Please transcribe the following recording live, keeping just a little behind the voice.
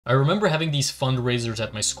I remember having these fundraisers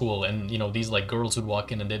at my school, and these like girls would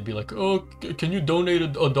walk in and they'd be like, "Oh, can you donate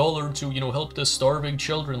a dollar to help the starving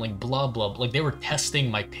children?" Like blah blah. Like they were testing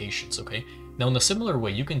my patience. Okay. Now in a similar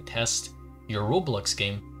way, you can test your Roblox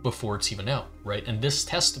game before it's even out, right? And this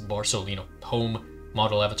test bar, so home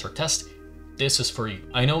model avatar test, this is for you.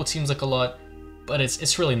 I know it seems like a lot, but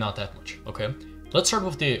it's really not that much. Okay. Let's start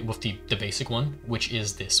with the basic one, which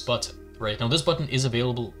is this button, right? Now this button is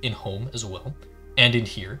available in home as well and in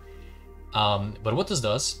here. But what this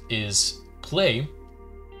does is play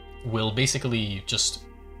will basically just,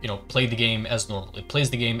 play the game as normal. It plays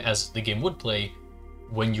the game as the game would play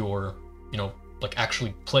when you're, like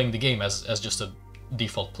actually playing the game as just a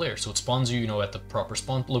default player. So it spawns you, at the proper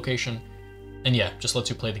spawn location, and yeah, just lets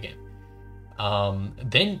you play the game.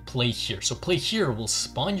 Then play here. So play here will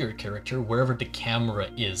spawn your character wherever the camera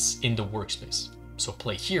is in the workspace. So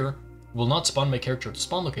play here will not spawn my character at the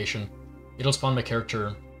spawn location. It'll spawn my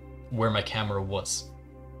character where my camera was.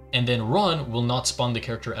 And then run will not spawn the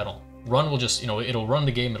character at all. Run will just, it'll run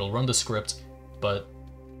the game, it'll run the script, but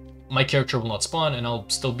my character will not spawn, and I'll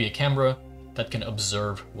still be a camera that can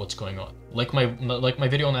observe what's going on. Like my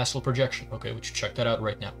video on astral projection, okay, which check that out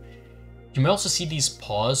right now. You may also see these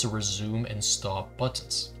pause, resume, and stop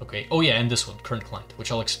buttons, okay? Oh yeah, and this one, current client,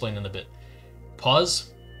 which I'll explain in a bit.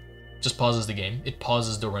 Pause just pauses the game, it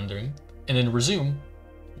pauses the rendering, and then resume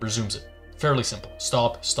resumes it. Fairly simple.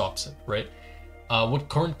 Stop stops it, right? What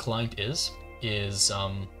current client is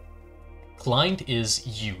client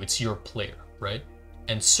is you, it's your player, right?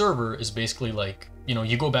 And server is basically like,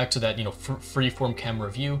 you go back to that, freeform camera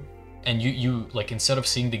view, and you like, instead of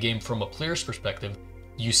seeing the game from a player's perspective,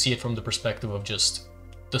 you see it from the perspective of just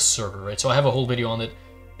the server, right? So I have a whole video on it.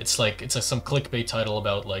 It's like, it's some clickbait title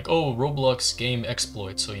about like, oh, Roblox game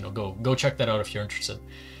exploit. So, go check that out if you're interested.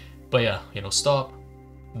 But yeah, stop.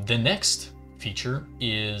 The next feature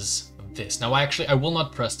is this. Now, I will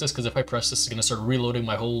not press this, because if I press this, it's going to start reloading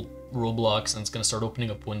my whole Roblox and it's going to start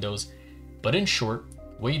opening up windows. But in short,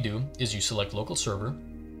 what you do is you select local server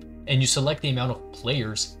and you select the amount of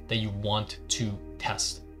players that you want to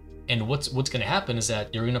test. And what's going to happen is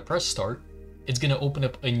that you're going to press start. It's going to open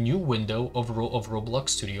up a new window of Roblox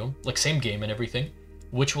Studio, like same game and everything,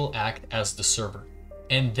 which will act as the server.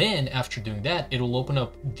 And then after doing that, it'll open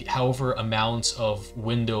up however amounts of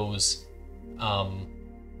windows, so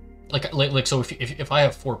if I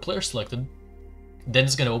have 4 players selected, then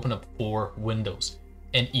it's going to open up 4 windows,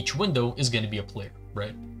 and each window is going to be a player,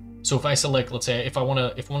 right? So if I select, let's say, if I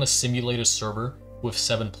want to simulate a server with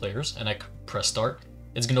 7 players, and I press start,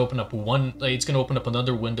 it's going to open up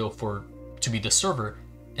another window to be the server,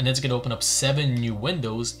 and it's going to open up 7 new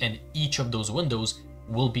windows, and each of those windows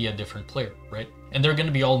will be a different player, right? And they're going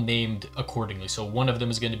to be all named accordingly. So one of them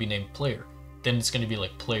is going to be named player, then it's going to be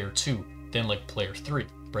like player 2, then like player 3,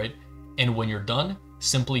 right? And when you're done,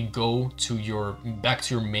 simply go to back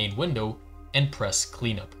to your main window and press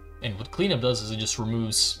cleanup. And what cleanup does is it just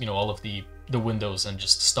removes, all of the windows and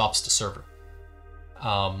just stops the server.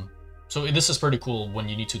 So this is pretty cool when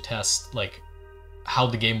you need to test like how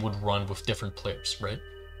the game would run with different players, right?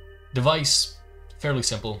 Device, fairly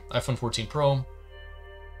simple. iPhone 14 Pro,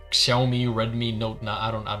 Xiaomi, Redmi, Note,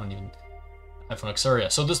 I don't even, iPhone XR, yeah.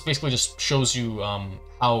 So this basically just shows you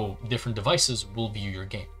how different devices will view your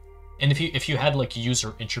game. And if you had like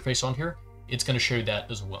user interface on here, it's going to show you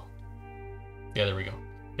that as well. Yeah, there we go.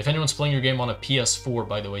 If anyone's playing your game on a PS4,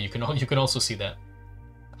 by the way, you can also see that.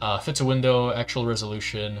 Fits a window, actual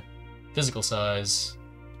resolution, physical size.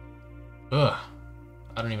 Ugh,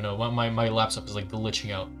 I don't even know. My laptop is like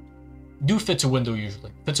glitching out. Do fits a window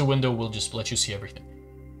usually. Fits a window will just let you see everything.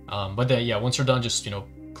 But then, yeah, once you're done, just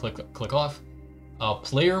click off.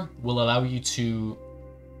 Player will allow you to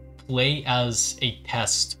play as a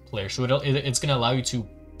test player. So it's going to allow you to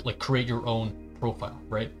like create your own profile,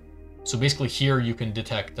 right? So basically here you can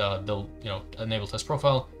detect enable test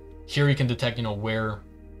profile. Here you can detect where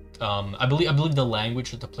I believe the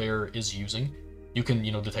language that the player is using. You can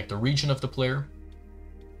detect the region of the player,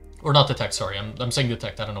 or not detect. Sorry, I'm saying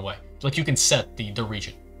detect. I don't know why. Like you can set the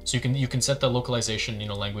region. So you can set the localization,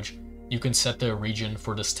 language. You can set the region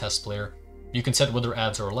for this test player. You can set whether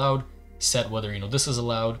ads are allowed, set whether this is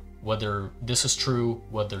allowed, whether this is true,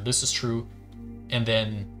 whether this is true, and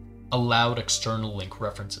then allowed external link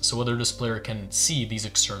references. So whether this player can see these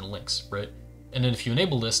external links, right? And then if you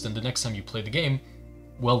enable this, then the next time you play the game,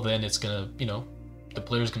 well then it's gonna, the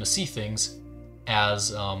player's gonna see things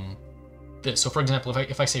as this. So for example,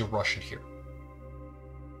 if I say Russian here,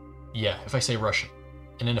 yeah, if I say Russian,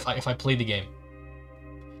 and then if I play the game,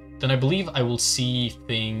 then I believe I will see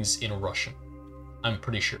things in Russian. I'm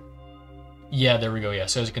pretty sure. Yeah, there we go. Yeah,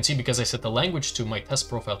 so as you can see, because I set the language to my test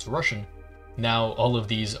profile to Russian, now all of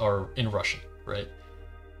these are in Russian, right?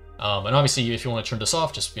 And obviously, if you want to turn this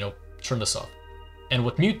off, just turn this off. And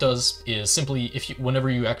what mute does is simply, whenever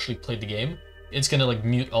you actually play the game, it's gonna like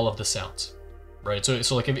mute all of the sounds, right?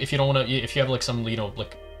 So like if you don't want to, if you have like some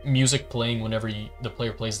like music playing whenever the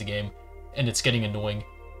player plays the game, and it's getting annoying,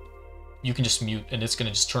 you can just mute, and it's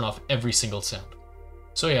gonna just turn off every single sound.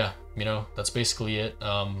 So yeah, that's basically it.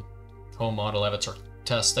 Home model avatar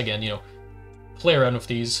test again. Play around with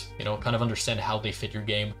these. Kind of understand how they fit your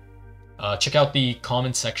game. Check out the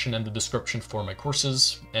comment section and the description for my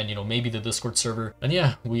courses, and maybe the Discord server. And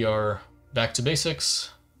yeah, we are back to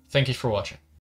basics. Thank you for watching.